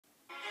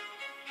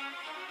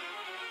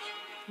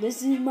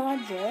This is my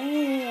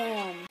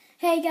jam.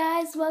 Hey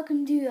guys,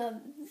 welcome to a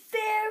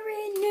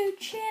very new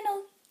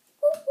channel.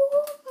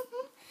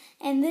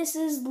 And this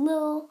is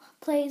Lil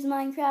Plays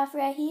Minecraft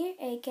right here,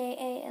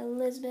 aka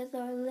Elizabeth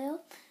or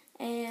Lil.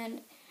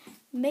 And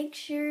make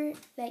sure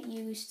that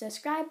you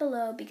subscribe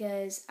below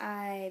because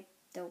I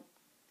don't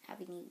have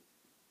any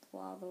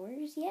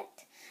followers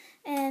yet.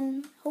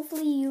 And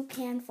hopefully you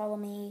can follow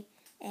me.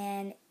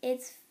 And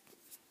it's,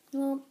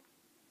 well,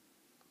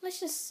 let's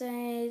just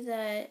say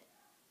that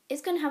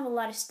it's going to have a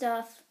lot of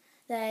stuff,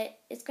 that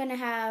it's going to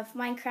have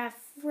Minecraft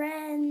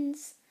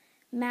friends,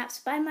 maps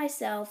by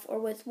myself or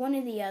with one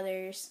of the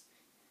others.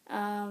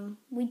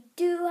 We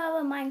do have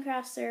a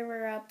Minecraft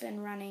server up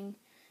and running.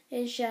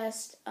 It's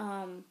just,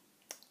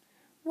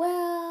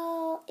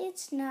 well,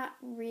 it's not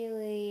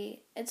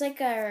really, it's like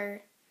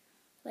our,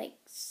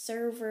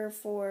 server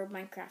for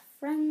Minecraft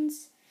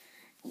friends.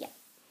 Yeah.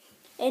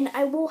 And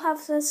I will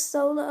have a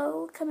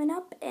solo coming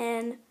up,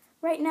 and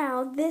right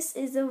now, this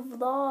is a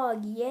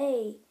vlog.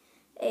 Yay!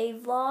 A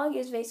vlog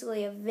is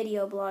basically a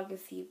video blog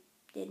if you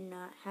did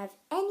not have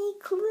any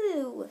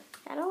clue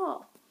at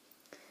all.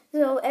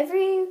 So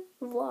every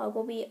vlog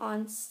will be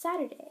on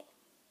Saturday.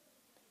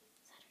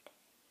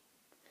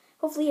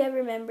 Hopefully I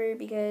remember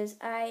because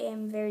I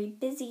am very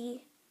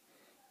busy.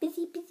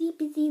 Busy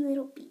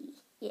little bee.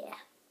 Yeah.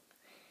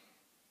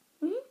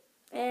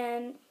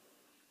 And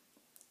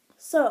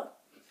so,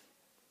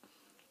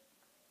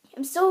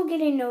 I'm still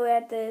getting new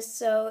at this,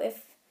 so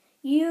if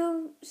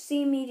you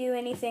see me do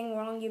anything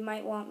wrong you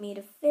might want me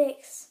to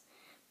fix,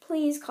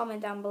 please comment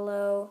down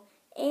below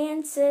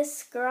and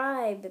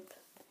subscribe.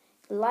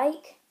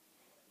 Like,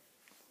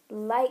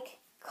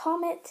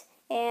 comment,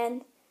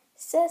 and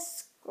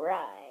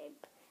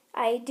subscribe.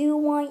 I do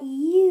want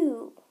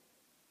you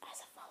as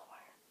a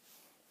follower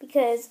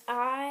because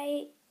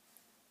I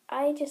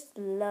just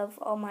love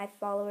all my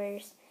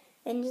followers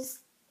and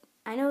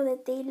I know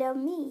that they love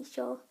me,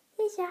 so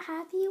it's a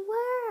happy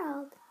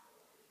world.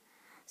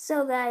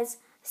 So guys,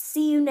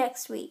 see you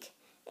next week.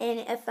 And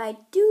if I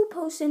do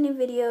post any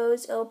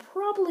videos, it'll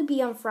probably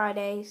be on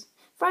Fridays.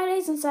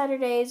 Fridays and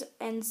Saturdays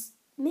and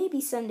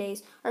maybe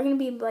Sundays are going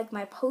to be like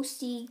my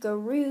posty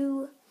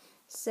guru.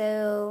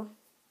 So,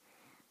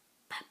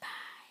 bye-bye.